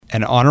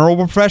An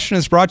Honorable Profession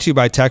is brought to you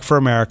by Tech for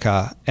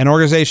America, an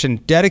organization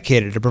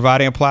dedicated to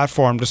providing a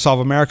platform to solve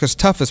America's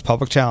toughest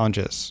public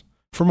challenges.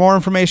 For more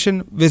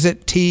information,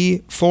 visit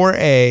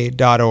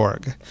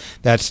T4A.org.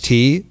 That's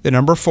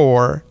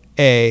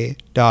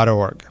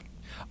T4A.org.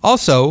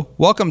 Also,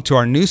 welcome to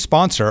our new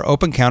sponsor,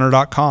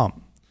 OpenCounter.com.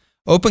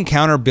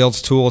 OpenCounter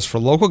builds tools for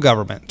local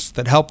governments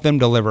that help them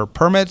deliver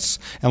permits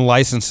and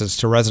licenses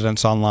to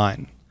residents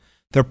online.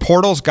 Their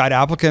portals guide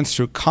applicants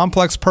through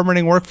complex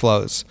permitting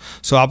workflows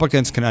so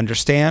applicants can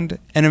understand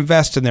and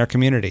invest in their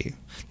community.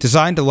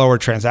 Designed to lower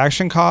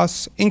transaction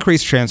costs,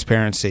 increase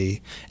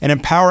transparency, and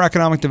empower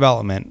economic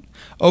development,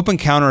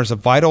 OpenCounter is a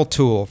vital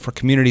tool for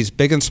communities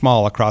big and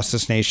small across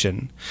this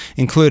nation,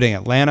 including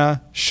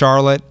Atlanta,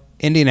 Charlotte,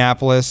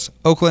 Indianapolis,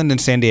 Oakland,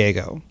 and San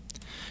Diego.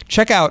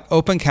 Check out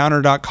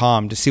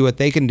OpenCounter.com to see what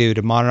they can do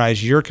to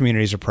modernize your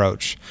community's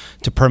approach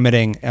to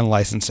permitting and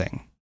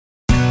licensing.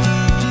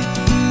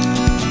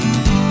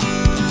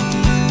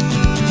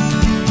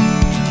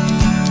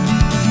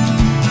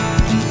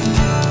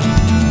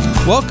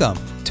 Welcome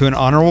to An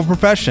Honorable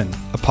Profession,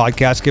 a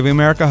podcast giving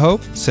America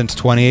hope since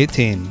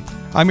 2018.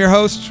 I'm your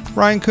host,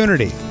 Ryan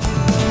Coonerty.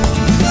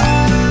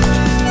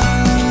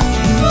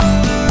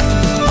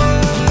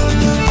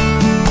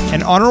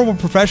 An Honorable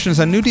Profession is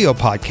a New Deal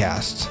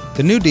podcast.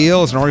 The New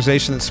Deal is an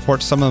organization that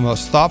supports some of the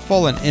most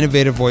thoughtful and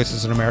innovative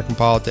voices in American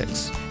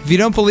politics. If you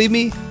don't believe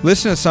me,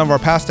 listen to some of our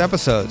past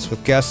episodes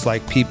with guests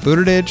like Pete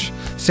Buttigieg,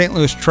 St.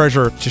 Louis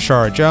Treasurer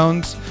Tishara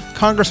Jones,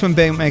 Congressman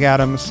Ben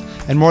McAdams,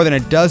 and more than a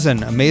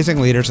dozen amazing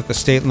leaders at the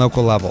state and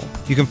local level.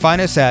 You can find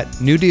us at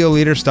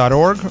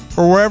newdealleaders.org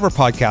or wherever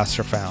podcasts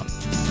are found.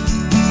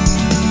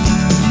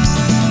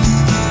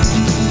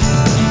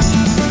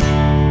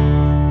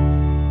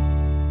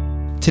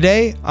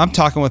 Today, I'm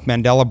talking with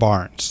Mandela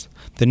Barnes,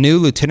 the new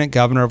Lieutenant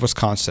Governor of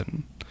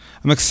Wisconsin.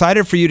 I'm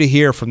excited for you to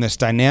hear from this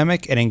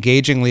dynamic and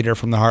engaging leader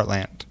from the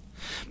heartland.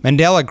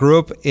 Mandela grew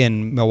up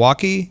in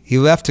Milwaukee. He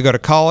left to go to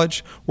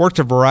college, worked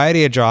a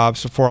variety of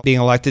jobs before being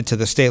elected to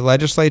the state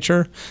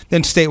legislature,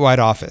 then statewide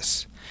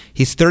office.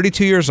 He's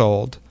 32 years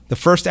old, the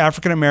first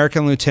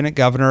African-American lieutenant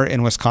governor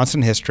in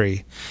Wisconsin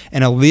history,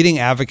 and a leading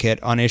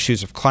advocate on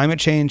issues of climate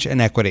change and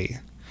equity.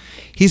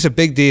 He's a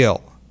big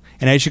deal,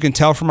 and as you can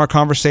tell from our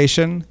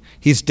conversation,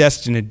 he's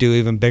destined to do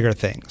even bigger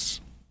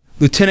things.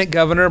 Lieutenant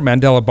Governor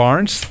Mandela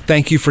Barnes,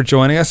 thank you for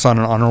joining us on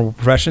An Honorable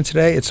Profession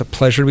today. It's a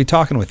pleasure to be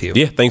talking with you.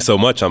 Yeah, thanks so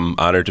much. I'm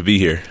honored to be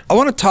here. I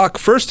want to talk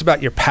first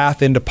about your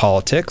path into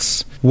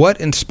politics. What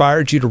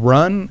inspired you to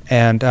run?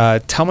 And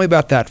tell me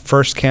about that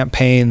first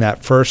campaign,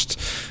 that first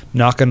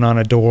knocking on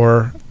a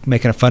door,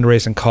 making a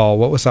fundraising call.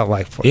 What was that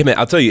like for you? Yeah, man,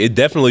 I'll tell you, it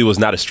definitely was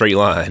not a straight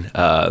line,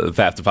 the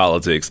path to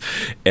politics.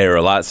 There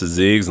were lots of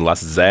zigs and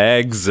lots of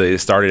zags. It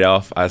started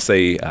off,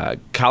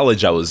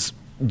 college, I was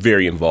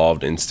very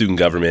involved in student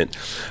government,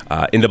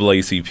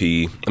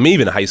 NAACP. I mean,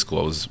 even in high school,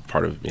 I was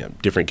part of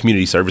different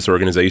community service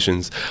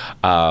organizations.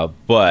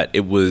 But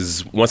it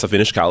was once I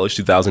finished college,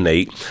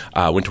 2008,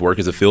 I went to work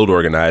as a field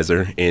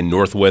organizer in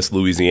Northwest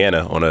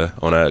Louisiana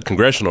on a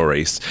congressional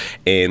race,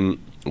 and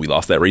we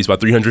lost that race by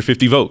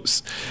 350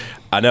 votes.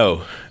 I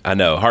know,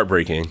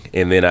 heartbreaking.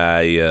 And then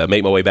I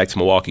made my way back to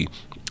Milwaukee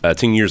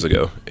 10 years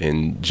ago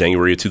in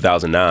January of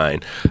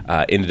 2009.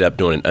 Ended up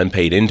doing an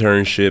unpaid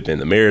internship in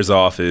the mayor's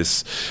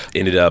office,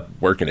 ended up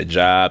working a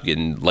job,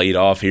 getting laid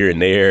off here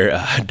and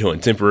there, doing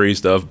temporary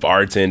stuff,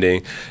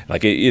 bartending,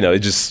 it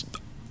just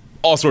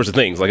all sorts of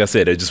things. Like I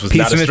said, it just was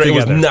not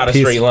a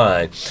straight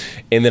line.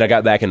 And then I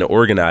got back into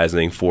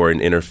organizing for an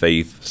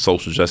interfaith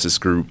social justice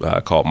group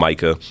called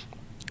MICA.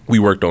 We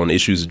worked on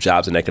issues of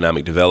jobs and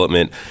economic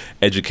development,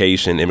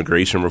 education,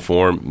 immigration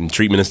reform, and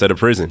treatment instead of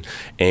prison.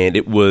 And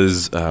it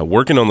was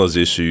working on those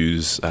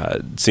issues,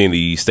 seeing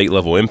the state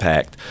level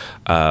impact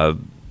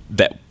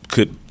that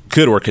could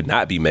or could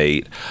not be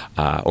made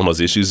on those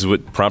issues is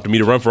what prompted me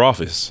to run for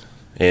office.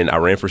 And I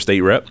ran for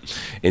state rep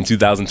in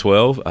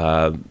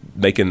 2012.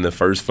 Making the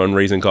first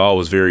fundraising call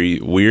was very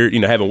weird.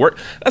 Having worked,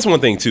 that's one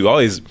thing too.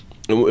 Always,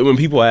 when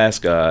people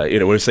ask, when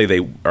they say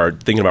they are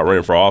thinking about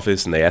running for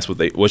office and they ask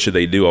what should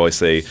they do, I always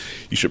say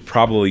you should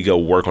probably go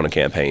work on a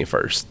campaign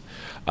first.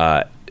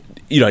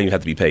 You don't even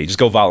have to be paid. Just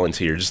go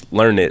volunteer. Just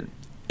learn it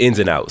ins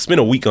and outs. Spend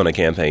a week on a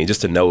campaign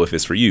just to know if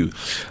it's for you,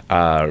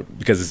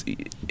 because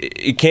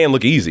it can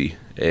look easy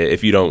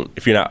if you're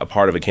not a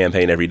part of a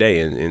campaign every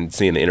day and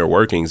seeing the inner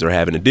workings or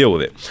having to deal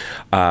with it.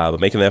 But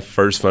making that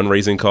first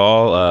fundraising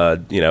call,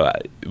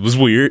 it was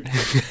weird.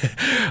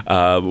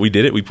 We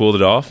did it. We pulled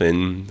it off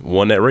and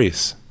won that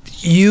race.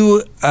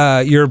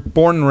 You're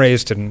born and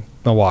raised in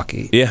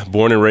Milwaukee. Yeah,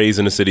 born and raised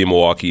in the city of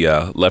Milwaukee.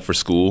 Left for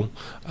school.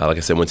 Like I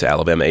said, went to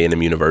Alabama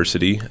A&M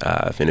University.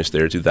 Finished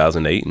there in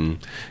 2008 and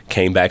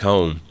came back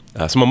home.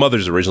 So my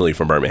mother's originally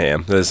from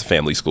Birmingham. That's a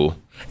family school.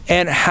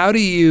 And how do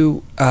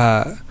you,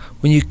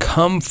 when you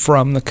come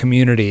from the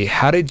community,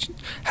 how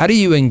do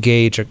you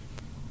engage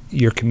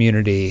your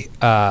community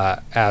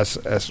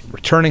as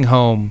returning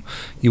home?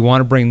 You want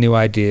to bring new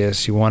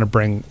ideas. You want to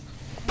bring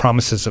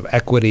promises of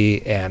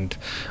equity and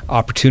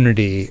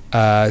opportunity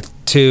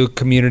to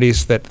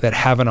communities that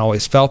haven't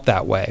always felt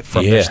that way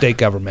from their state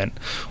government.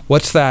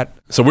 What's that?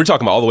 So we're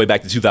talking about all the way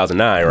back to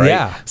 2009, right?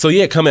 Yeah.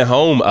 So coming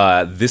home,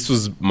 this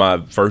was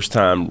my first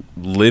time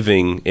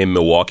living in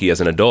Milwaukee as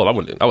an adult.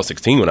 I was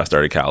 16 when I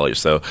started college.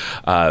 So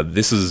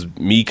this is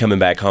me coming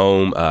back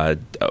home,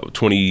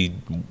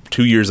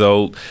 22 years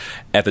old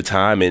at the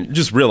time, and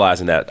just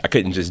realizing that I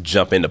couldn't just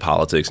jump into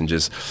politics and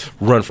just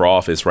run for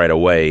office right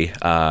away.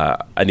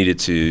 I needed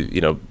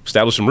to,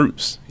 establish some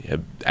roots,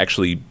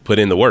 actually put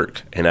in the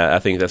work. And I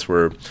think that's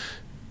where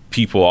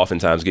people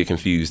oftentimes get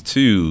confused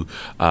too.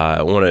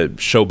 Want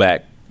to show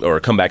back or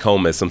come back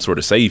home as some sort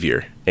of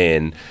savior.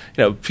 And,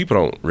 people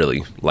don't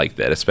really like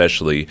that,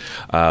 especially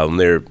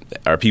there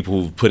are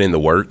people who've put in the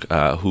work,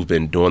 who've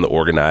been doing the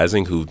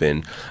organizing, who've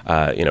been,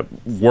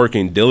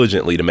 working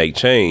diligently to make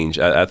change.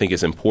 I think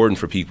it's important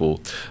for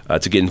people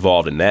to get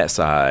involved in that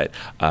side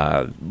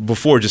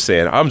before just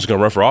saying, I'm just going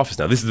to run for office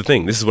now. This is the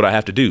thing. This is what I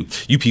have to do.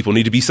 You people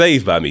need to be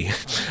saved by me.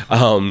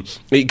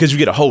 Because you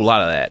get a whole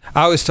lot of that.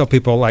 I always tell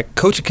people,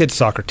 coach a kid's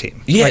soccer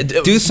team. Yeah,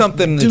 do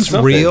something that's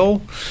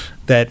real.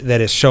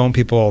 That is showing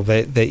people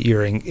that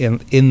you're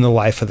in the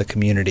life of the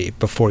community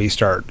before you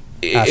start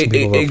asking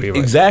people to vote for you.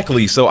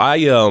 Exactly. So I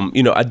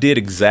did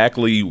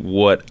exactly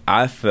what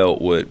I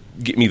felt would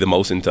get me the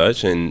most in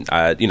touch, and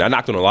I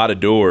knocked on a lot of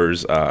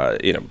doors.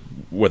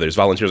 Whether it's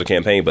volunteers or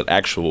campaign, but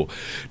actual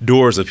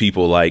doors of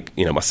people like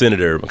my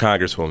senator, my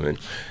congresswoman,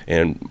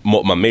 and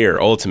my mayor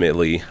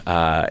ultimately,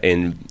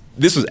 and.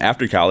 This was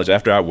after college,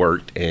 after I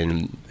worked,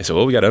 and they said,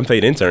 well, we got an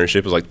unpaid internship.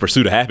 It was like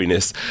Pursuit of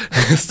Happiness.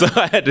 So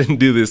I had to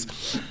do this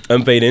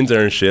unpaid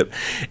internship.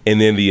 And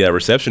then the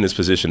receptionist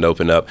position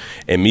opened up,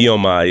 and me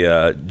on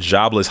my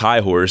jobless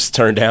high horse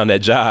turned down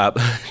that job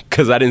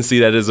because I didn't see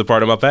that as a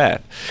part of my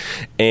path.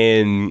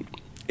 And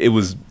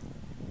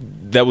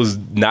that was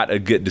not a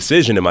good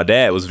decision, and my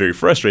dad was very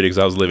frustrated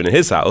because I was living in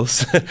his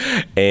house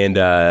and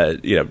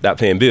not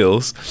paying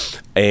bills.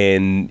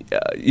 And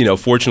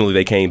fortunately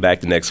they came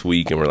back the next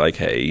week and were like,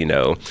 hey,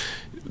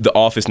 the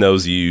office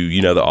knows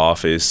you know the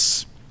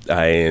office,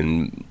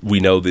 and we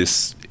know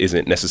this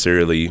isn't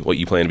necessarily what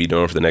you plan to be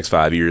doing for the next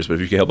 5 years, but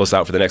if you can help us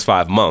out for the next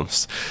 5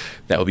 months,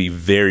 that would be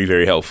very,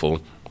 very helpful.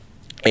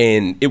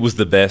 And it was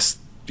the best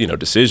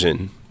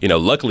decision.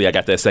 Luckily I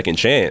got that second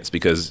chance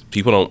because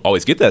people don't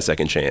always get that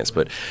second chance.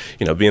 But,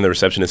 being the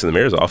receptionist in the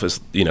mayor's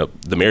office,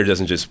 the mayor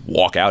doesn't just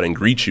walk out and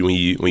greet you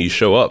when you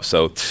show up.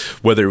 So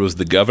whether it was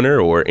the governor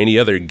or any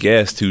other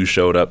guest who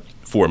showed up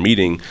for a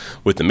meeting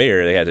with the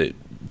mayor, they had to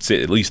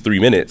sit at least 3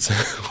 minutes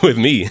with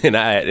me,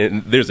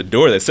 and there's a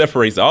door that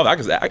separates the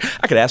office. I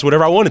could ask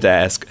whatever I wanted to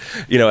ask,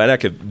 and I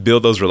could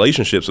build those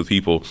relationships with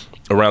people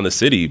around the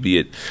city, be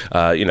it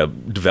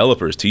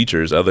developers,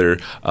 teachers, other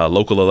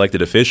local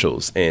elected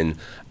officials, and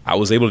I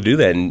was able to do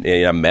that, and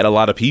I met a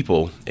lot of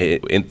people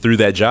through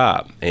that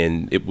job,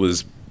 and it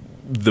was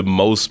the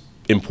most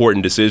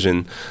important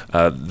decision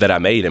that I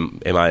made in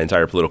my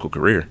entire political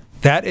career.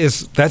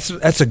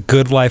 That's a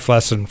good life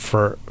lesson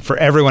for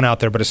everyone out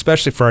there, but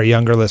especially for our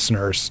younger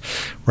listeners,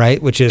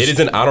 right? Which is, it is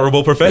an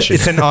honorable profession.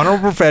 It's an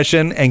honorable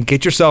profession, and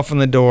get yourself in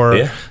the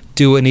door,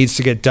 do what needs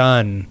to get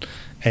done,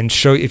 and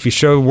if you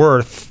show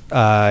worth,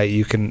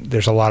 you can.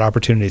 There's a lot of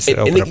opportunities that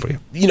open up for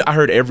you. I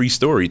heard every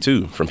story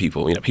too from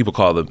people. People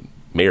call the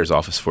mayor's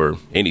office for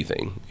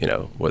anything.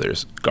 Whether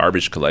it's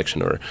garbage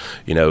collection or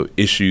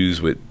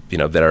issues with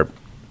that are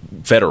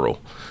federal.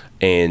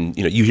 And,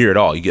 you hear it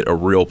all. You get a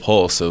real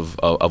pulse of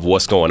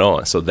what's going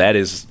on. So that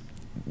is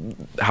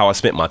how I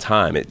spent my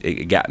time.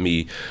 It got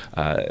me,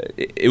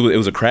 it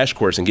was a crash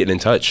course in getting in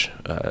touch.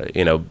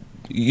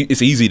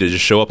 It's easy to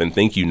just show up and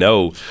think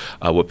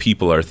what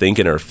people are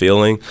thinking or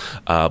feeling.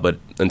 But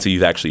until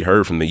you've actually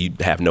heard from them, you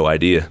have no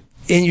idea.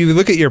 And you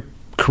look at your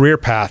career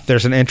path,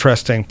 there's an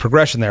interesting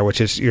progression there,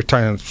 which is you're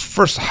talking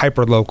first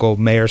hyper-local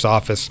mayor's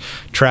office,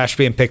 trash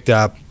being picked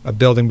up, a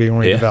building being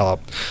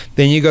redeveloped.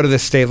 Then you go to the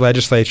state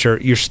legislature.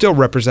 You're still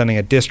representing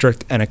a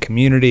district and a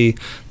community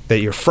that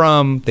you're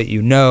from, that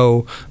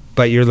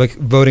but you're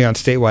voting on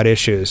statewide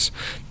issues.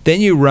 Then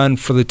you run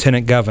for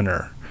lieutenant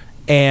governor,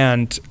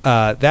 and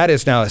that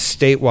is now a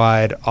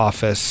statewide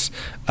office.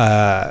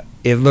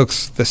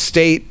 The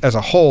state as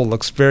a whole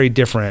looks very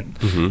different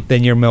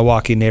than your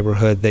Milwaukee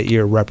neighborhood that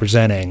you're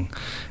representing.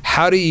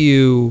 How do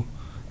you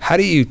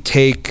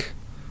take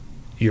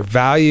your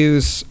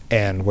values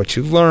and what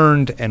you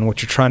learned and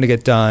what you're trying to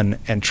get done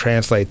and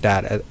translate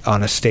that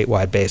on a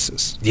statewide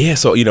basis? Yeah,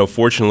 so,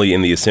 fortunately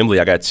in the assembly,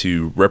 I got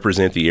to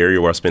represent the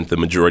area where I spent the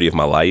majority of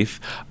my life.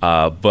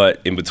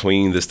 But in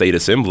between the state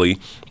assembly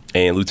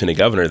and lieutenant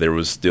governor, there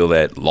was still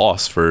that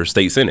loss for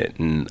state senate.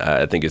 And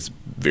I think it's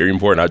very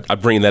important. I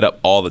bring that up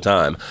all the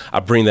time. I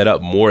bring that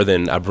up more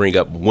than I bring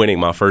up winning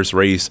my first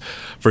race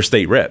for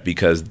state rep,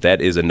 because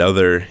that is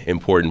another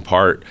important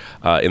part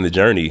in the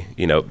journey.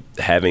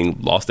 having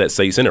lost that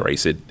state Senate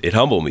race, it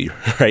humbled me,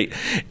 right?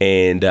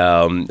 And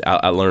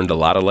I learned a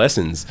lot of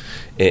lessons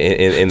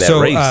in that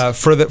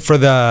race. For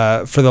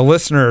the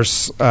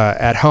listeners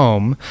at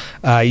home,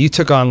 you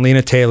took on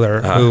Lena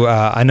Taylor, who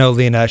I know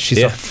Lena.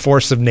 She's a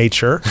force of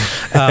nature,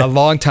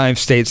 longtime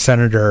state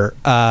senator,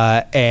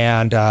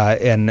 and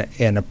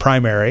in a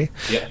primary,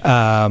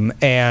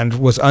 and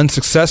was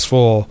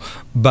unsuccessful.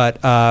 But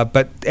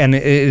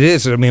it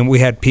is. I mean, we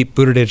had Pete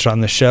Buttigieg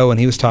on the show, and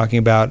he was talking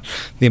about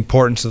the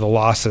importance of the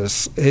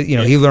losses.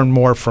 He learned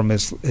more from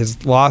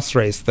his loss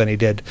race than he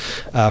did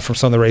from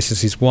some of the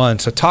races he's won.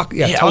 So talk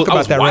about that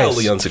race. I was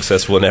wildly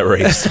unsuccessul in that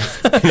race.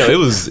 It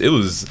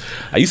was.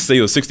 I used to say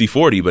it was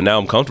 60-40, but now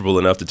I'm comfortable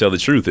enough to tell the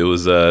truth. It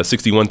was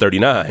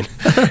 61-39,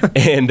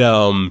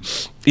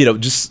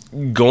 and just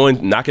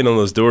knocking on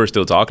those doors,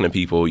 still talking to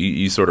people,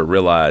 you sort of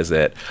realize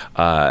that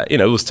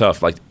it was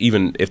tough. Like,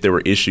 even if there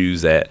were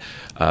issues that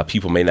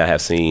people may not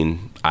have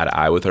seen eye to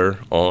eye with her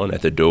on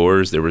at the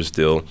doors, there was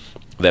still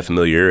that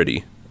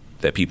familiarity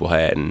that people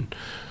had and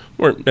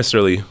weren't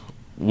necessarily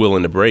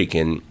willing to break.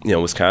 And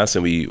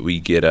Wisconsin, we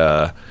get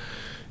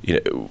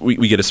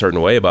we get a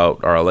certain way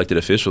about our elected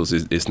officials.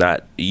 It's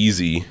not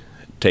easy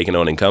taking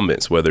on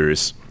incumbents, whether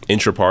it's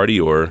intra-party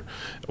or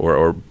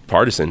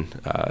partisan,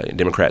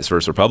 Democrats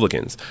versus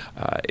Republicans.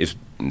 It's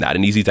not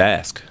an easy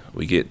task.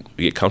 We get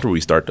comfortable.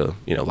 We start to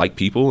like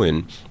people,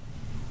 and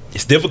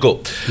it's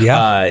difficult.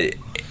 Yeah.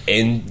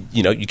 And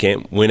you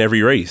can't win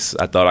every race.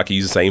 I thought I could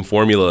use the same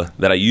formula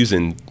that I used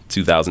in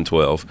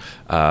 2012,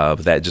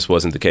 but that just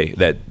wasn't the case.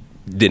 That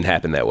didn't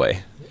happen that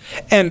way.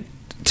 And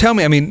tell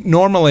me, I mean,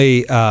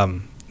 normally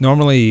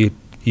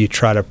you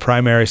try to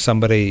primary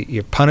somebody,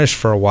 you're punished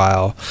for a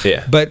while.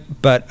 Yeah.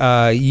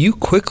 But you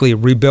quickly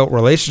rebuilt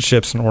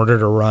relationships in order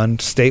to run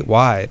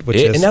statewide,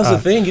 and that was the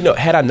thing.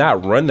 Had I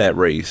not run that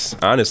race,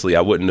 honestly,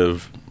 I wouldn't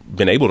have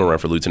been able to run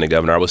for lieutenant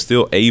governor. I was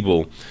still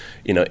able,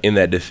 in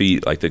that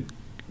defeat, like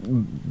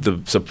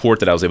the support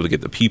that I was able to get,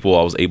 the people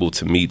I was able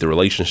to meet, the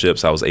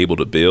relationships I was able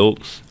to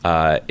build,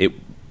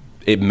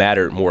 it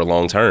mattered more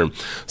long term.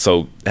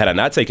 So had I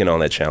not taken on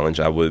that challenge,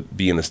 I would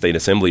be in the state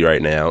assembly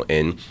right now,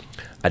 and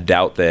I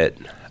doubt that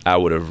I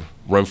would have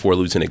run for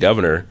lieutenant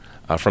governor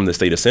from the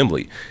state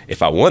assembly.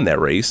 If I won that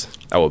race,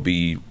 I would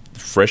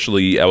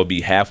have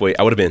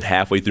been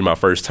halfway through my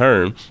first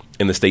term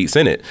in the state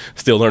Senate,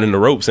 still learning the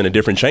ropes in a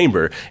different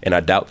chamber, and I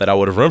doubt that I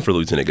would have run for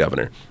lieutenant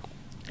governor.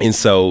 And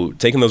so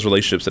taking those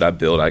relationships that I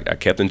built, I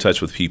kept in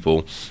touch with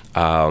people,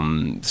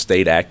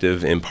 stayed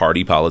active in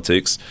party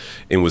politics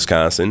in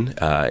Wisconsin,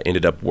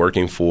 ended up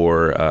working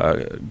for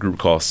a group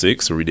called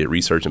SIX, where we did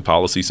research and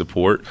policy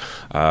support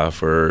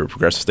for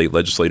progressive state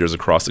legislators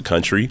across the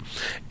country.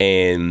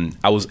 And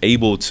I was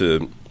able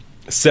to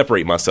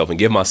separate myself and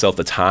give myself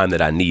the time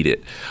that I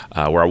needed,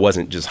 where I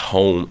wasn't just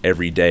home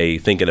every day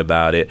thinking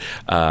about it.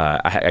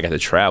 I got to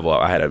travel.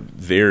 I had a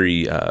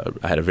very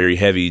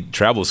heavy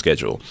travel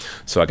schedule,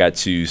 so I got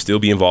to still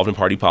be involved in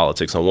party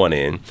politics on one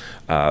end,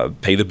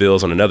 pay the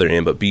bills on another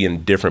end, but be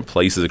in different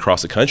places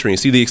across the country and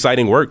see the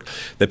exciting work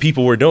that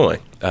people were doing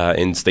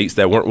in states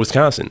that weren't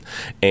Wisconsin.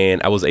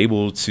 And I was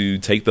able to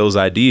take those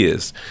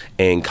ideas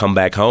and come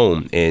back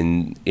home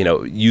and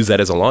use that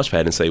as a launch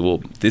pad and say, well,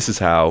 this is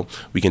how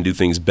we can do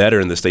things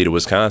better in the state of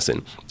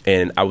Wisconsin.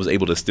 And I was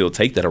able to still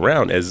take that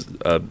around as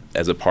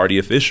a party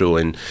official,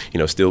 and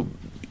still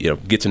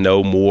get to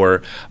know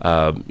more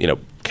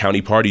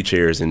county party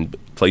chairs and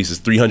places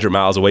 300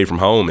 miles away from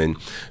home, and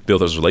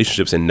build those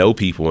relationships and know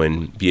people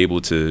and be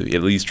able to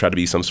at least try to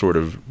be some sort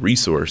of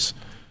resource.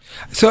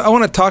 So I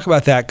want to talk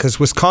about that, because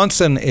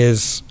Wisconsin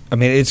is,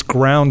 it's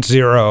ground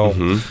zero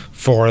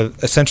for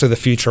essentially the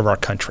future of our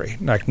country.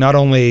 Like not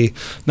only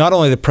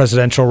the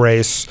presidential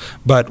race,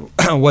 but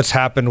what's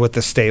happened with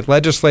the state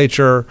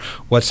legislature,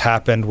 what's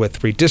happened with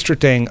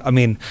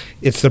redistricting.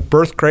 It's the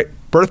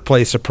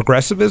birthplace of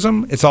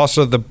progressivism. It's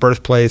also the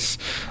birthplace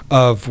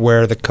of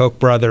where the Koch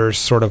brothers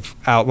sort of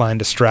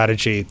outlined a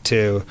strategy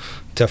to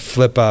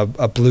flip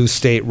a blue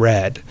state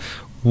red.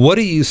 What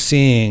are you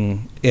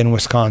seeing in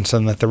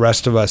Wisconsin that the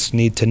rest of us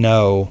need to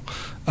know,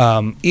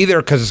 either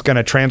because it's going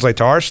to translate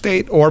to our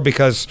state, or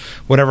because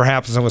whatever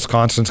happens in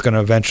Wisconsin is going to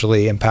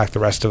eventually impact the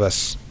rest of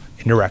us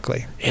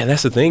indirectly? Yeah,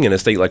 that's the thing. In a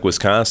state like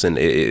Wisconsin,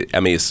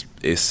 it's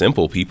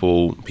simple.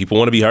 People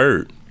want to be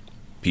heard.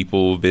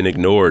 People have been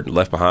ignored,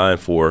 left behind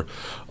for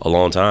a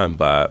long time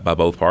by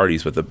both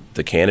parties. But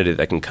the candidate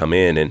that can come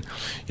in and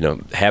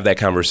have that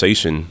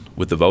conversation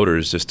with the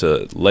voters, just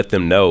to let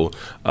them know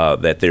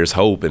that there's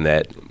hope, and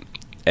that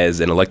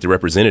as an elected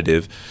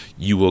representative,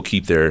 you will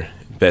keep their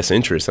best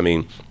interests.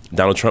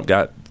 Donald Trump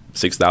got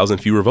 6,000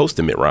 fewer votes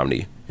than Mitt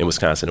Romney in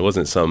Wisconsin. It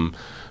wasn't some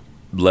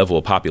level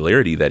of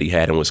popularity that he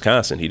had in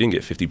Wisconsin. He didn't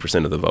get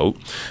 50% of the vote,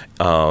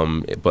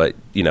 but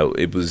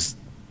it was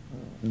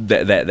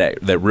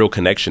that real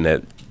connection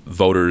that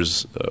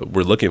voters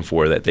were looking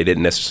for that they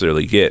didn't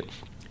necessarily get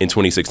in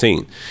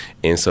 2016.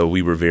 And so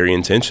we were very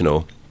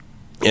intentional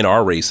in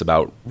our race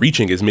about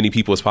reaching as many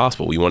people as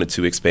possible. We wanted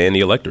to expand the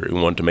electorate. We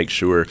wanted to make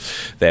sure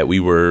that we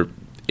were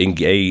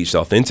engaged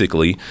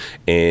authentically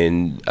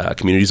in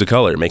communities of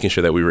color, making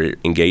sure that we were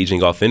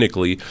engaging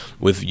authentically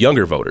with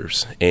younger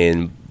voters.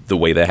 And the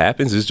way that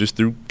happens is just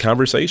through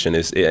conversation.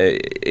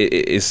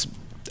 It's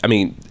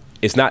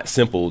not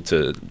simple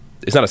to.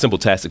 It's not a simple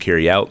task to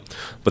carry out,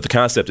 but the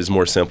concept is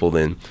more simple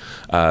than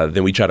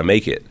we try to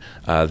make it.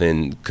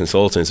 Than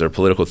consultants or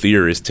political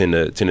theorists tend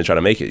to try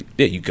to make it.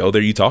 Yeah, you go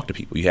there, you talk to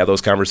people, you have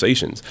those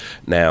conversations.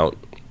 Now,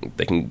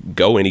 they can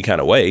go any kind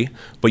of way,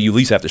 but you at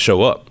least have to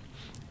show up,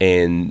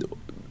 and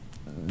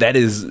that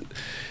is.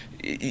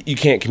 You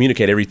can't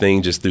communicate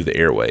everything just through the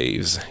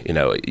airwaves.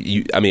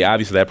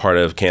 Obviously that part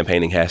of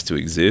campaigning has to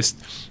exist,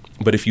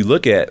 but if you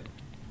look at,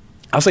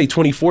 I'll say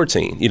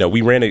 2014,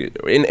 we ran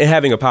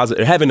having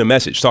a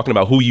message, talking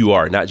about who you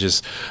are, not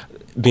just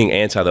being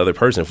anti the other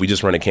person. If we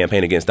just run a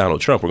campaign against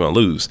Donald Trump, we're going to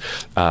lose.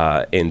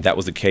 And that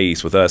was the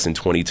case with us in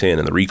 2010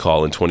 and the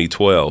recall in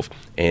 2012.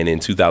 And in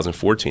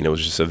 2014, it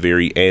was just a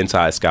very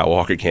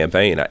anti-Skywalker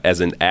campaign. As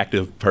an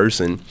active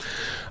person,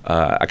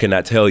 I could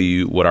not tell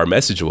you what our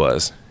message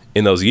was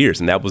in those years.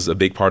 And that was a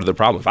big part of the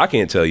problem. If I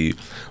can't tell you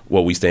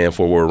what we stand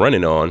for, what we're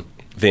running on,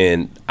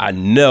 then I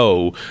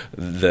know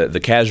the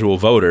casual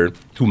voter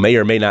who may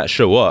or may not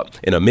show up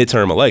in a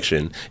midterm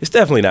election is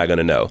definitely not going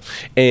to know.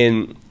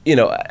 And,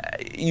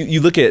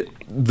 you look at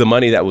the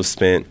money that was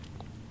spent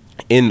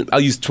I'll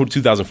use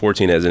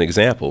 2014 as an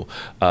example.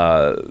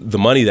 The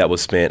money that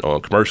was spent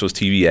on commercials,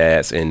 TV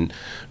ads, and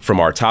from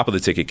our top of the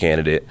ticket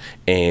candidate,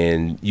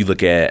 and you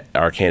look at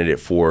our candidate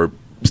for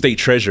state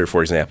treasurer,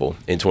 for example,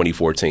 in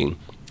 2014,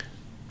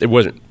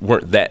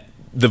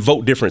 the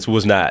vote difference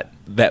was not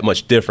that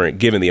much different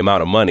given the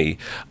amount of money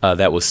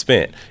that was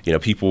spent.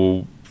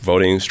 People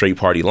voting straight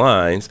party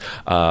lines,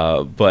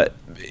 but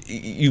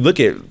you look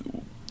at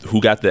who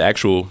got the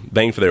actual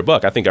bang for their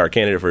buck. I think our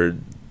candidate for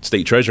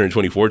state treasurer in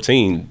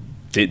 2014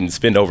 didn't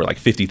spend over like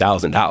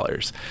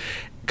 $50,000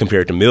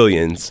 compared to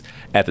millions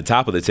at the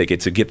top of the ticket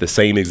to get the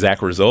same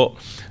exact result.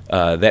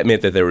 That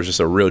meant that there was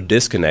just a real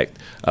disconnect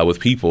with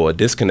people, a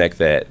disconnect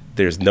that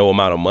there's no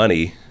amount of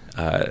money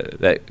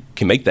that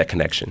can make that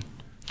connection.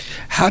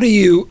 How do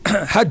you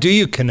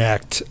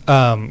connect?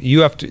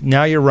 You have to,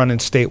 now you're running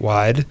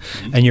statewide,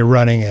 and you're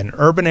running in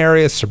urban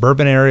areas,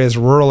 suburban areas,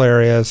 rural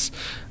areas.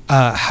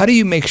 How do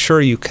you make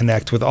sure you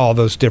connect with all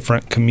those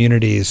different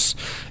communities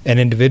and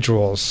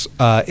individuals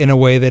in a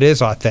way that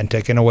is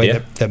authentic, in a way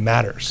that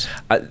matters?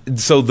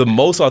 So the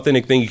most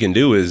authentic thing you can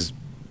do is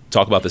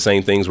talk about the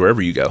same things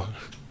wherever you go.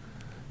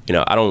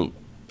 I don't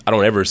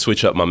ever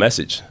switch up my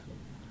message.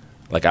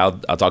 Like I'll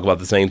talk about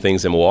the same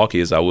things in Milwaukee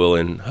as I will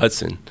in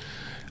Hudson.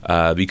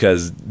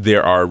 Because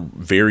there are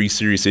very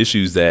serious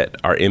issues that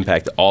are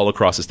impacted all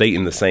across the state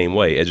in the same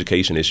way: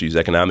 education issues,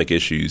 economic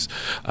issues,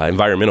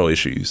 environmental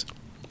issues.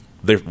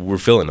 We're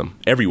feeling them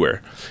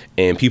everywhere,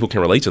 and people can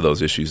relate to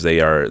those issues.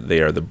 They are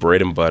the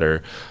bread and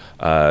butter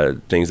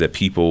things that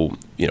people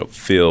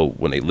feel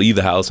when they leave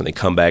the house and they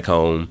come back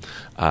home,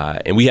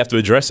 and we have to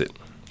address it.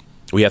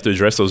 We have to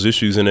address those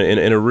issues in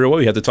a real way.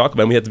 We have to talk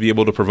about them. We have to be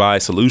able to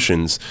provide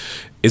solutions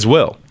as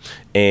well.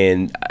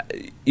 And,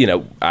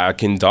 I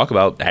can talk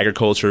about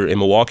agriculture in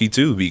Milwaukee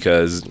too,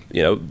 because,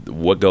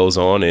 what goes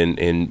on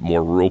in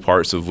more rural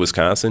parts of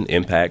Wisconsin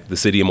impact the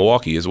city of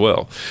Milwaukee as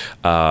well.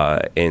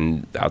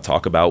 And I'll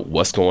talk about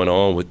what's going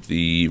on with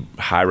the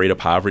high rate of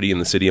poverty in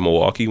the city of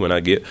Milwaukee when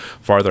I get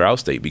farther out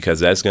state, because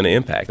that's going to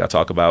impact. I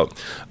talk about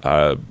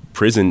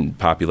prison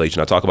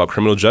population. I talk about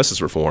criminal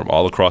justice reform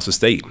all across the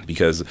state,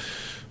 because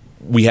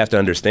we have to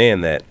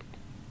understand that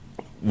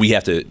we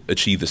have to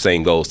achieve the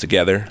same goals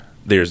together.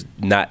 There's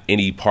not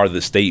any part of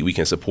the state we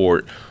can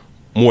support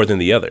more than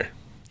the other.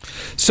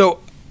 So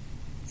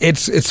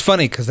it's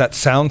funny because that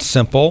sounds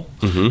simple,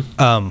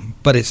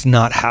 but it's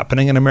not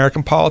happening in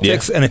American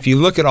politics. Yeah. And if you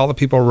look at all the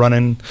people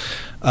running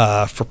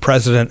for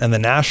president and the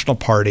National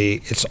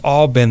Party, it's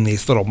all been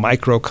these little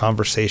micro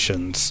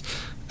conversations,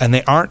 and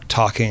they aren't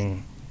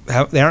talking.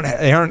 They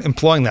aren't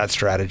employing that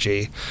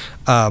strategy,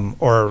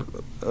 or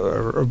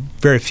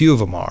very few of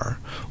them are.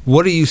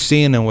 What are you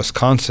seeing in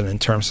Wisconsin in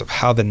terms of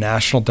how the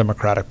National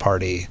Democratic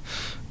Party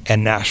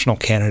and national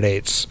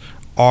candidates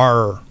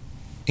are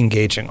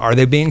engaging? Are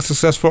they being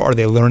successful? Are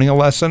they learning a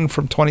lesson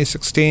from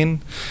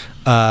 2016?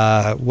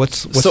 How are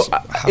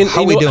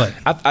we doing?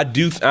 I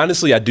do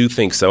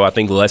think so. I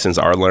think lessons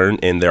are learned,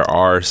 and there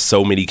are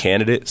so many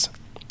candidates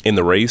in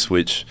the race,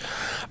 which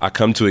I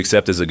come to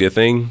accept as a good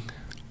thing.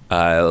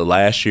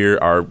 Last year,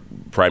 our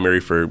primary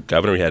for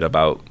governor, we had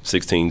about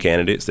 16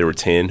 candidates. There were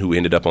 10 who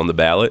ended up on the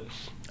ballot,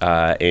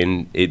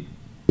 and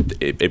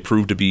it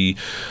proved to be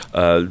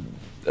a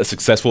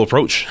successful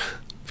approach,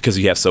 because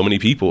you have so many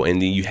people,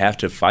 and then you have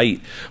to fight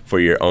for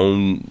your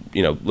own,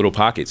 little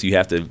pockets. You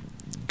have to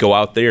go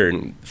out there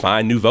and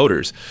find new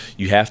voters.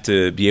 You have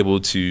to be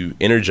able to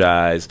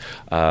energize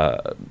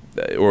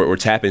or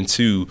tap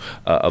into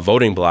a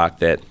voting block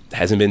that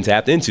hasn't been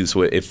tapped into.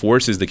 So it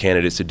forces the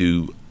candidates to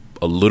do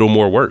a little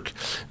more work,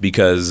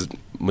 because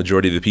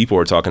majority of the people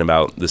are talking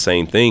about the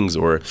same things,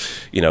 or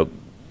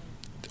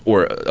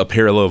a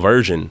parallel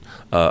version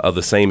of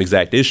the same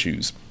exact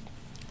issues.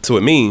 So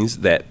it means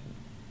that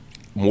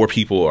more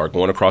people are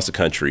going across the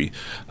country,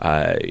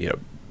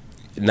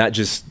 not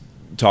just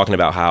talking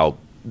about how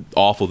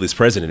awful this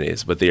president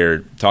is, but they're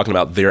talking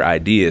about their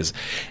ideas.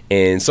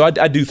 And so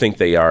I do think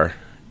they are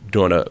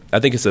doing I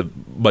think it's a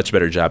much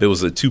better job. It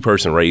was a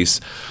 2-person race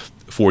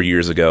 4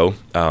 years ago.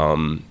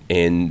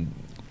 And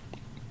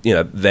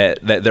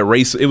that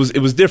race, it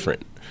was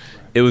different.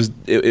 It was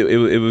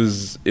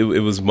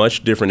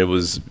much different. It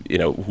was,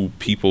 who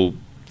people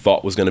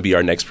thought was going to be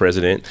our next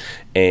president,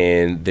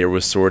 and there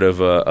was sort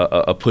of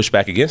a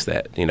pushback against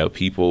that.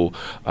 People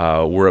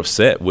were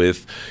upset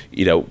with,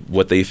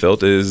 what they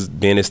felt as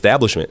being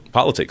establishment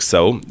politics.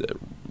 So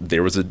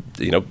there was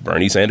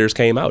Bernie Sanders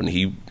came out, and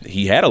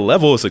he had a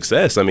level of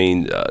success. I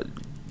mean,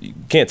 you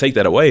can't take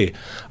that away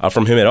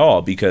from him at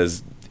all,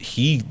 because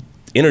he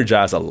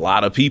energized a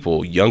lot of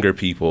people, younger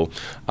people,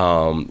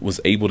 was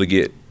able to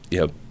get,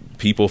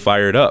 people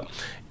fired up.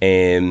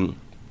 And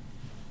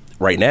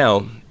right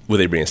now, with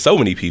there being so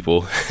many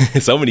people,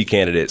 so many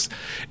candidates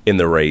in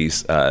the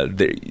race, that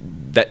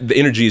the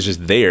energy is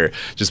just there,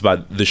 just by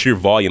the sheer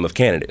volume of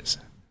candidates.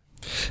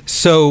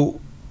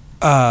 So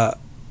I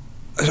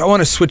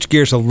want to switch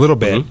gears a little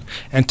bit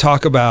and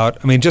talk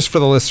about, just for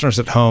the listeners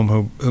at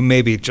home who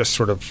may be just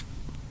sort of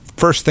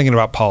first thinking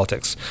about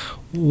politics,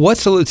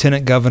 what's a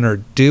lieutenant governor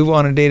do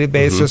on a daily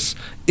basis?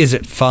 Is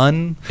it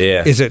fun?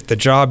 Yeah. Is it the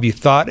job you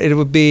thought it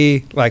would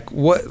be?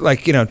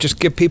 Just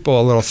give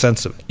people a little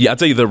sense of it. Yeah, I'll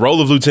tell you, the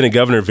role of lieutenant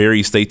governor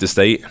varies state to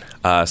state.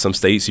 Some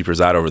states you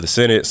preside over the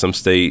Senate. Some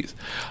states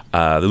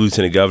the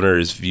lieutenant governor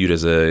is viewed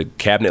as a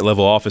cabinet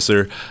level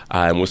officer.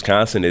 In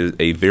Wisconsin, is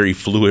a very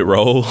fluid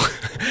role.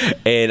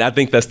 And I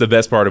think that's the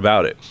best part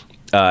about it.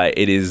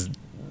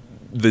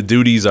 The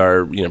duties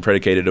are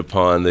predicated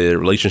upon the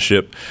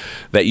relationship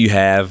that you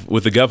have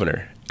with the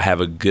governor. I have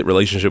a good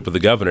relationship with the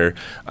governor,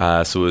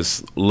 so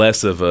it's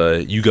less of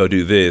a you go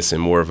do this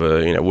and more of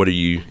a what are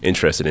you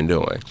interested in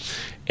doing.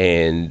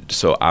 And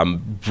so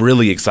I'm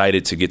really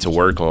excited to get to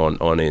work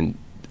on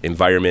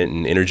environment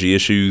and energy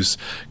issues,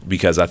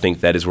 because I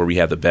think that is where we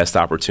have the best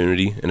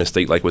opportunity in a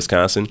state like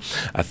Wisconsin.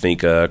 I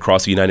think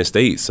across the United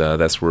States,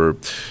 that's where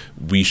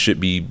we should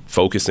be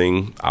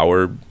focusing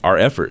our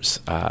efforts,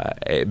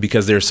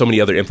 because there's so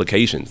many other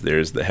implications.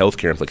 There's the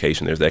healthcare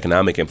implication. There's the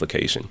economic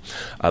implication.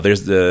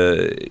 There's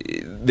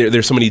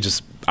so many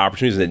just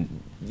opportunities that,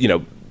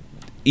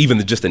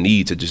 even just the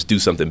need to just do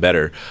something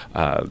better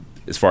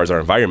as far as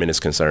our environment is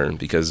concerned,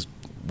 because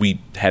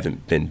we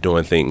haven't been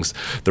doing things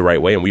the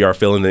right way, and we are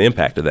feeling the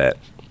impact of that,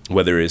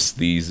 whether it's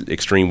these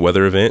extreme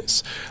weather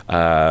events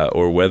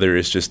or whether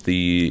it's just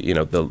the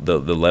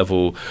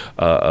level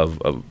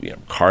of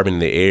carbon in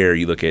the air.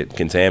 You look at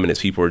contaminants,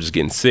 people are just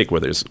getting sick,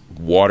 whether it's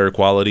water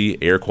quality,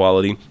 air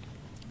quality.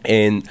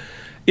 And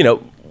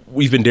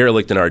we've been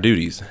derelict in our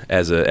duties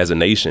as a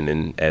nation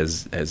and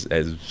as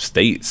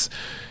states.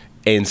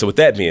 And so with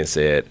that being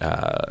said,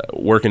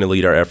 working to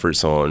lead our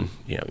efforts on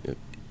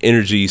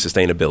energy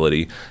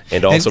sustainability,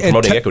 and also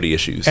promoting equity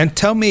issues. And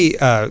tell me,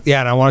 and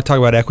I want to talk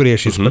about equity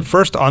issues, but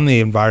first on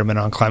the environment,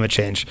 on climate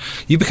change,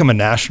 you become a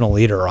national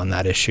leader on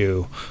that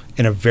issue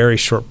in a very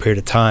short period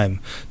of time.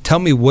 Tell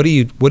me, what are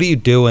you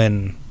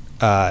doing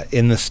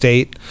in the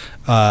state,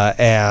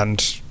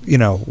 and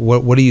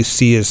what do you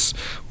see as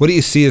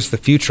the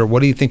future? What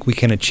do you think we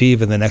can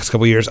achieve in the next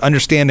couple of years?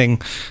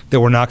 Understanding that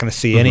we're not going to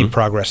see any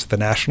progress at the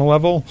national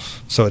level,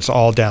 so it's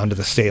all down to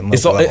the state and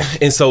local level.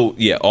 And so,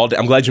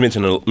 I'm glad you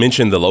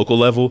mentioned the local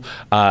level.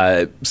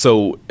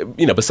 So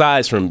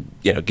besides from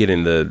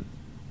getting the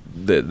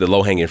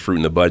low-hanging fruit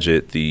in the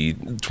budget, the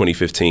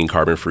 2015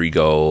 carbon-free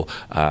goal,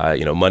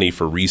 money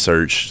for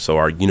research, so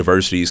our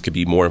universities could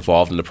be more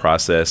involved in the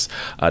process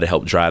to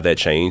help drive that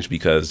change,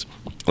 because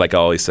like I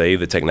always say,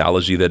 the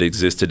technology that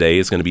exists today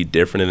is going to be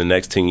different in the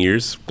next 10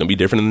 years, going to be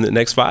different in the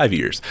next 5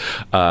 years.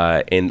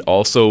 And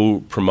also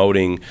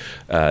promoting,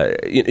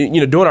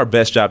 doing our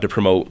best job to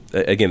promote,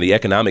 again, the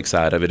economic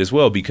side of it as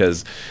well,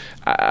 because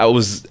I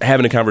was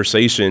having a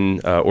conversation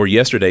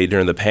yesterday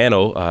during the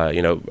panel,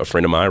 a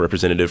friend of mine,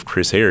 Representative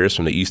Chris Harris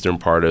from the eastern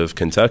part of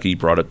Kentucky,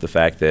 brought up the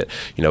fact that,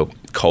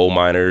 coal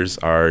miners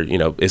are,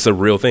 it's a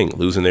real thing,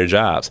 losing their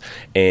jobs.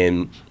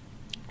 And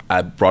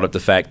I brought up the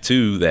fact,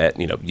 too, that,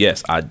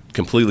 yes, I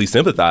completely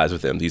sympathize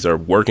with them. These are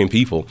working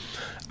people.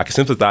 I can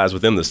sympathize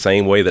with them the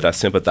same way that I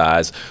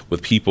sympathize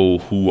with people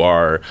who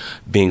are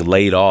being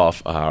laid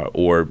off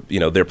or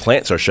their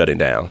plants are shutting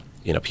down.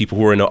 People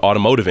who are in the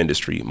automotive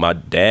industry. My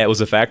dad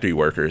was a factory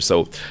worker,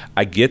 so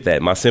I get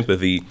that. My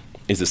sympathy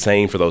is the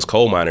same for those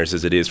coal miners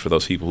as it is for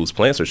those people whose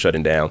plants are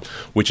shutting down,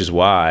 which is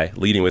why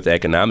leading with the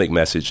economic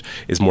message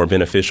is more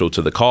beneficial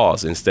to the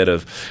cause. Instead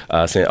of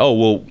saying, oh,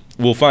 well,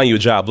 we'll find you a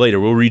job later,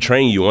 we'll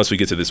retrain you once we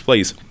get to this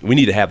place. We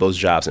need to have those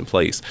jobs in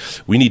place.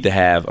 We need to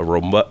have a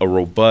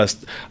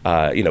robust,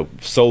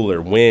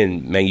 solar,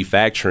 wind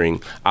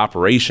manufacturing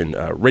operation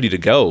ready to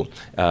go,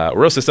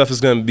 or else this stuff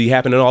is going to be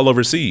happening all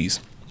overseas.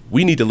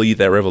 We need to lead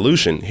that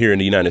revolution here in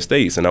the United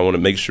States, and I want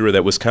to make sure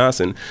that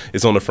Wisconsin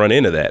is on the front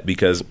end of that,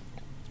 because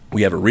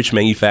we have a rich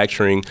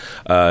manufacturing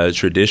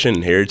tradition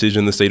and heritage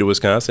in the state of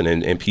Wisconsin,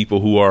 and people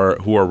who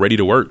are ready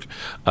to work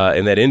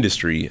in that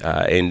industry.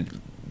 And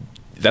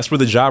that's where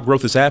the job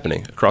growth is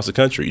happening across the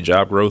country.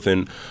 Job growth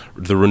in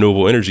the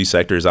renewable energy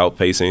sector is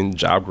outpacing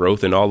job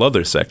growth in all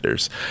other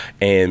sectors.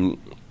 And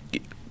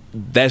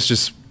that's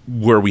just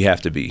where we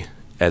have to be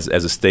as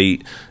a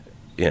state,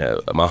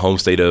 my home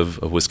state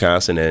of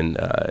Wisconsin and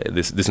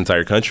this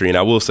entire country. And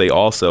I will say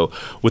also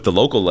with the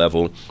local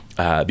level,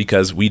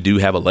 because we do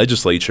have a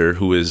legislature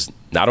who is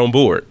not on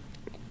board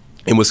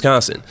in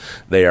Wisconsin.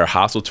 They are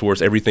hostile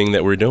towards everything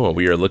that we're doing.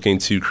 We are looking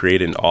to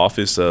create an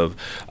office of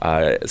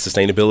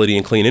sustainability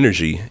and clean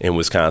energy in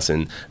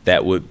Wisconsin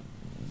that would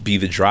be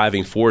the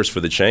driving force for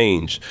the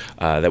change,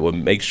 that would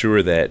make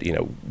sure that,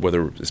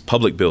 whether it's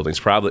public buildings,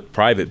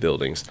 private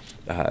buildings,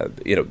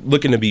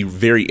 looking to be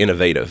very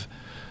innovative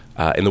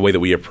in the way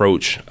that we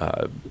approach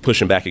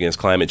pushing back against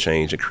climate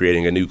change and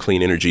creating a new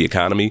clean energy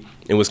economy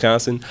in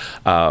Wisconsin.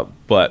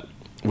 But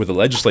where the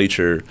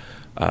legislature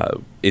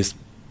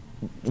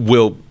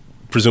will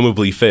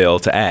presumably fail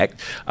to act,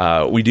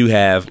 we do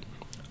have,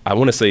 I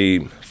want to say,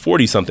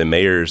 40-something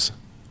mayors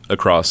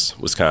across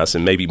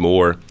Wisconsin, maybe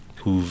more,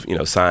 who've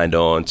signed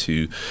on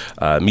to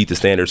meet the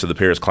standards of the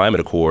Paris Climate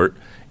Accord.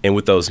 And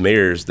with those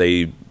mayors,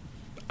 they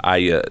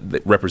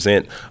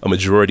represent a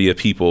majority of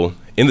people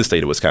in the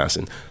state of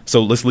Wisconsin.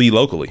 So let's lead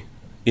locally.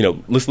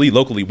 Let's lead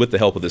locally with the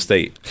help of the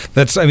state.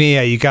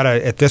 You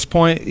gotta, at this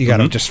point, you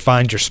gotta just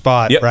find your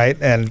spot, yep, right,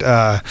 and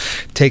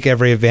take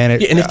every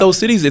advantage. Yeah, and if those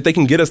cities, if they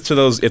can get to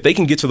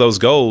those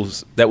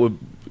goals, that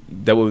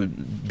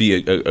would be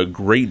a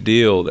great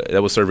deal.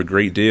 That would serve a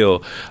great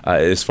deal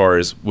as far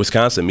as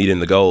Wisconsin meeting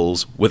the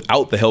goals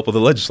without the help of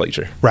the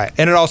legislature. Right,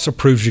 and it also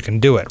proves you can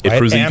do it. Right? It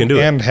proves that you can do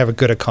it, and have a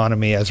good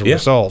economy as a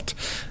result,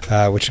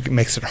 which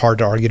makes it hard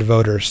to argue to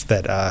voters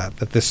that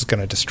this is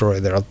going to destroy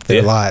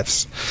their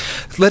lives.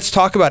 Let's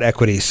talk about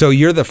equity. So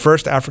you're the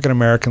first African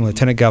American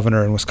lieutenant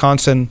governor in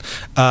Wisconsin.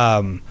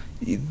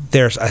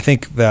 There's, I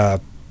think,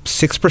 the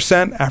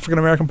 6% African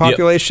American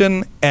population,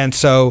 yep, and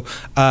so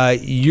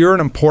you're an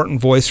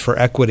important voice for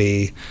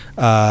equity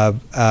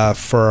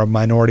for a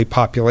minority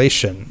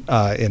population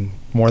in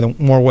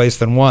more ways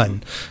than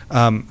one.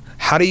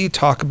 How do you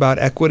talk about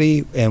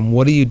equity, and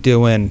what are you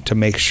doing to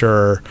make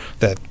sure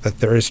that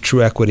there is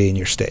true equity in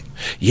your state?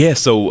 Yeah,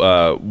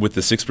 so with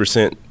the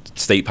 6%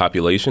 state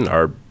population,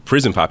 our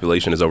prison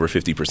population is over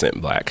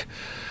 50% Black.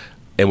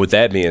 And with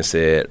that being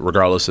said,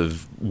 regardless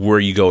of where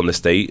you go in the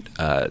state,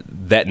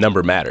 that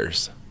number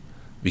matters,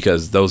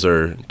 because those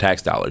are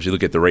tax dollars. You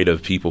look at the rate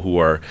of people who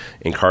are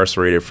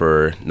incarcerated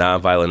for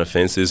nonviolent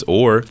offenses,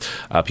 or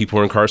people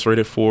who are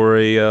incarcerated for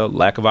a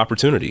lack of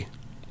opportunity.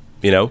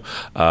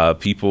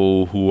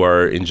 People who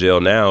are in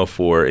jail now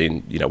we're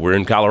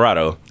in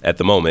Colorado at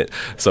the moment.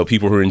 So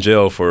people who are in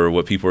jail for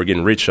what people are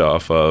getting rich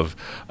off of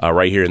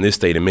right here in this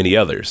state and many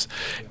others.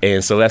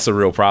 And so that's a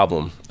real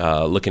problem.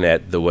 Looking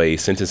at the way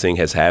sentencing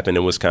has happened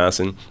in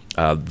Wisconsin,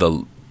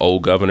 the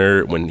old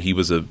governor, when he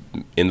was in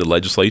the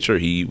legislature,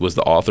 he was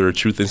the author of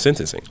Truth in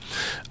Sentencing.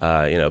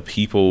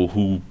 People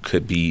who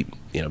could be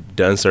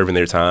done serving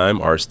their time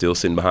are still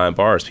sitting behind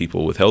bars.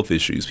 People with health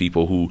issues,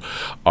 people who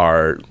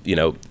are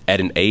at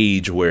an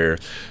age where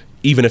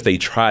even if they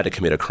try to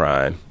commit a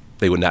crime,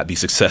 they would not be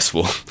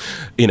successful.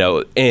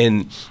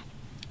 And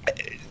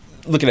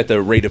looking at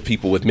the rate of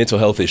people with mental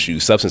health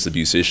issues, substance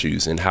abuse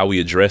issues, and how we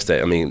address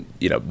that.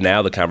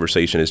 Now the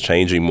conversation is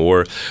changing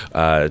more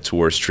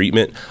towards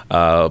treatment,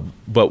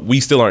 but we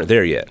still aren't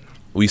there yet.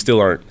 We still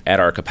aren't at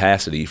our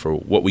capacity for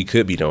what we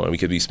could be doing. We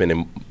could be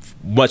spending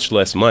much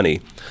less money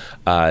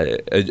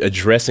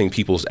addressing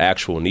people's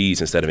actual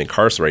needs instead of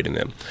incarcerating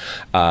them.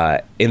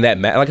 And that,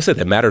 like I said,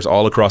 that matters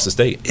all across the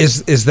state.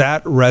 Is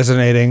that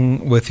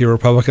resonating with your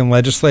Republican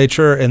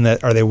legislature? And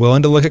that are they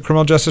willing to look at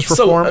criminal justice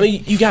reform? So,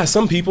 you got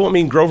some people.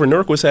 Grover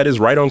Norquist had his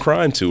Right on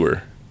Crime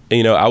tour.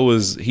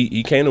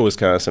 He came to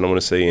Wisconsin, I want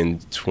to say in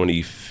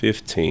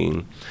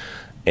 2015.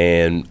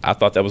 And I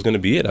thought that was going to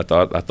be it. I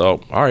thought,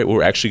 all right,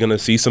 we're actually going to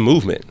see some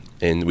movement,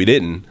 and we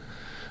didn't,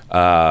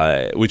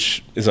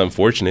 which is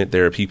unfortunate.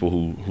 There are people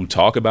who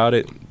talk about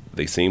it.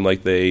 They seem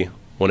like they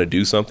want to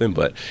do something,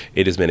 but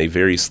it has been a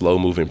very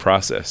slow-moving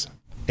process.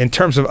 In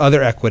terms of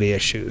other equity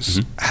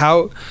issues,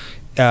 how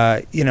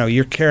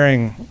you're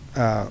carrying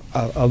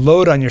a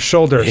load on your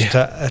shoulders,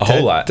 a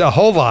whole lot.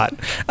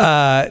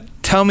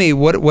 Tell me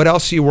what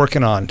else are you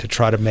working on to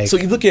try to make? So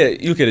you look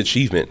at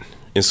achievement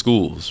in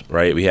schools,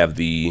 right? We have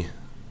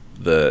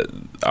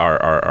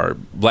our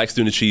Black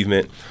student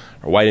achievement,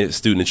 our white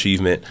student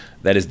achievement.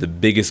 That is the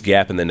biggest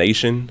gap in the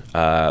nation.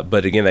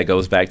 But again, that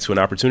goes back to an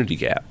opportunity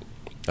gap.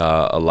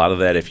 A lot of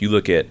that, if you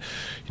look at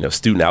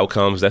student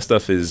outcomes, that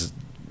stuff is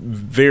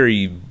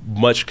very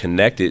much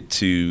connected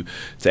to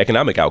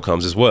economic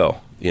outcomes as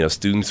well.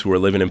 Students who are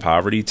living in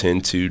poverty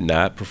tend to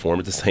not perform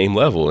at the same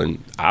level.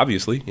 And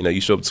obviously, you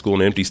show up to school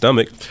on an empty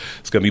stomach,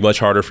 it's going to be much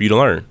harder for you to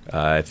learn.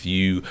 If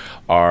you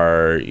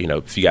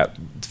got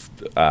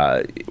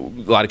a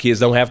lot of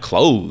kids don't have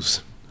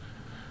clothes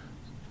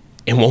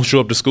and won't show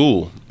up to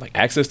school, like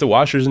access to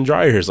washers and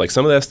dryers, like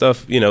some of that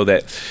stuff,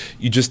 that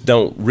you just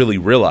don't really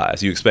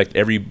realize. You expect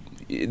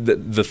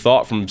the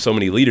thought from so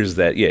many leaders is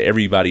that,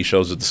 everybody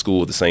shows up to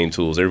school with the same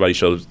tools. Everybody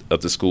shows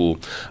up to school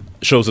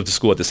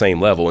at the same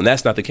level. And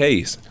that's not the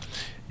case.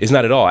 It's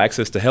not at all.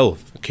 Access to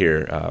health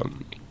care.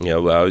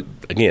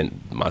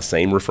 Again, my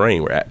same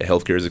refrain, where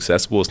healthcare is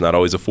accessible, it's not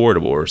always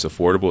affordable, or it's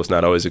affordable, it's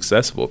not always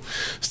accessible.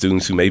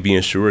 Students who may be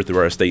insured through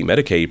our state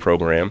Medicaid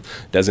program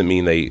doesn't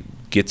mean they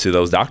get to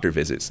those doctor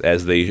visits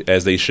as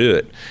they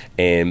should.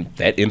 And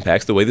that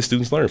impacts the way the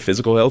students learn,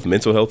 physical health,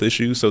 mental health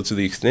issues. So to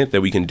the extent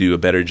that we can do a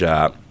better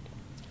job,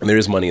 and there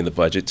is money in the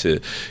budget to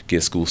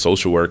get school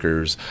social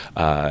workers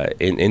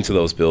into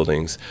those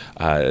buildings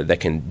that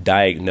can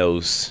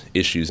diagnose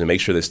issues and make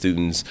sure that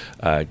students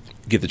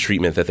get the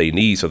treatment that they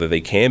need so that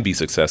they can be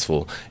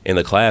successful in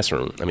the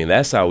classroom. I mean,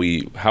 that's how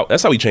we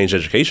change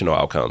educational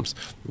outcomes.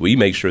 We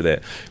need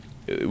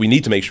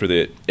to make sure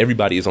that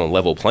everybody is on a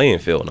level playing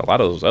field, and a lot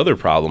of those other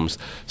problems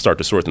start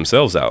to sort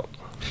themselves out.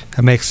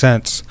 That makes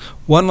sense.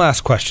 One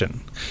last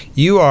question.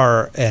 You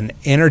are an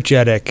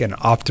energetic and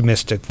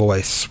optimistic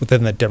voice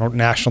within the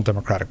National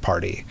Democratic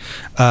Party.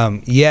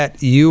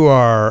 Yet you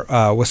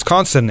are,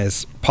 Wisconsin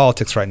is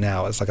politics right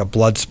now. It's like a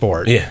blood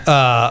sport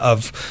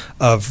of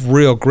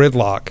real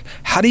gridlock.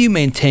 How do you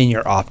maintain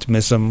your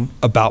optimism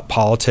about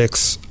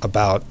politics,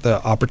 about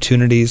the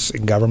opportunities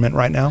in government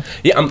right now?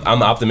 Yeah,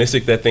 I'm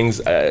optimistic that things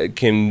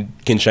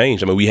can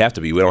change. I mean, we have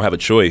to be. We don't have a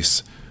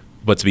choice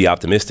but to be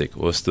optimistic.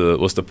 What's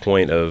the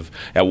point of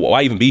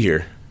why even be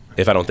here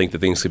if I don't think that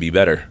things could be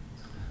better?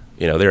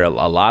 There are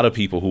a lot of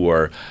people who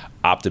are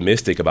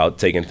optimistic about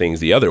taking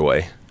things the other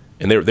way,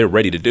 and they're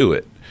ready to do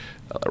it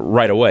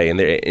right away. And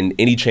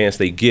any chance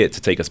they get to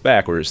take us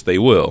backwards, they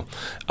will.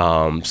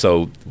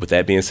 So with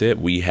that being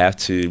said, we have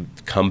to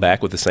come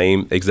back with the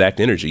same exact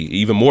energy,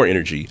 even more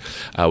energy,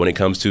 when it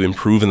comes to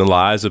improving the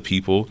lives of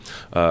people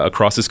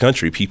across this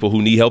country, people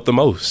who need help the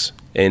most.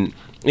 And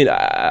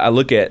I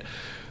look at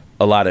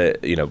a lot of,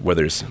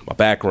 whether it's my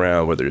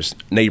background, whether it's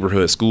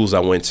neighborhood schools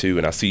I went to,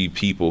 and I see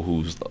people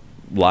whose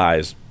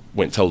lives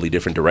went totally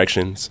different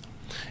directions,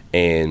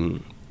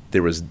 and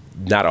there was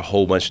not a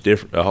whole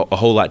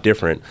lot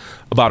different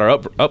about our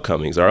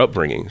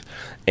upbringing.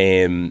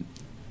 And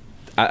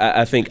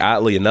I think,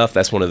 oddly enough,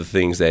 that's one of the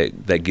things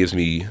that gives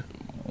me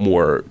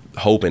more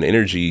hope and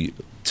energy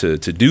to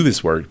do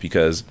this work,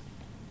 because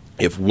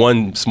if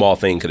one small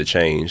thing could have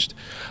changed,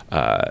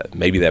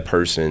 maybe that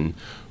person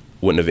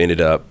wouldn't have ended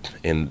up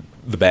in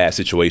the bad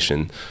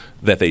situation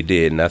that they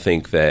did. And I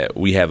think that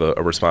we have a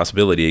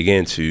responsibility,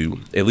 again, to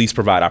at least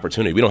provide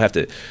opportunity. We don't have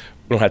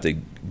to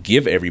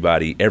give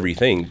everybody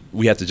everything.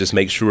 We have to just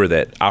make sure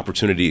that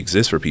opportunity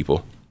exists for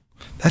people.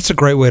 That's a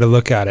great way to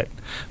look at it.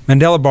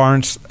 Mandela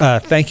Barnes,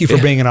 thank you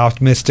for being an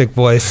optimistic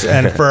voice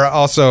and for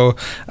also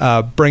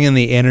bringing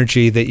the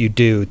energy that you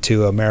do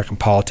to American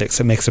politics.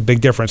 It makes a big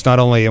difference, not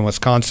only in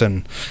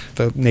Wisconsin,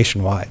 but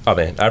nationwide. Oh,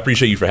 man, I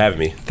appreciate you for having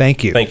me.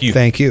 Thank you. Thank you.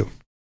 Thank you.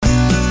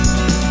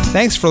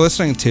 Thanks for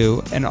listening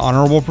to An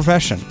Honorable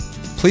Profession.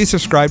 Please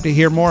subscribe to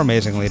hear more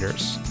amazing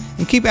leaders,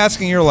 and keep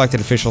asking your elected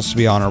officials to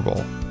be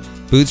honorable.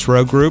 Boots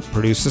Road Group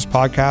produced this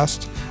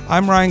podcast.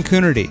 I'm Ryan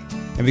Coonerty,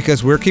 and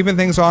because we're keeping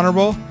things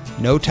honorable,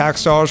 no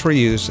tax dollars were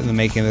used in the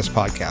making of this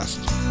podcast.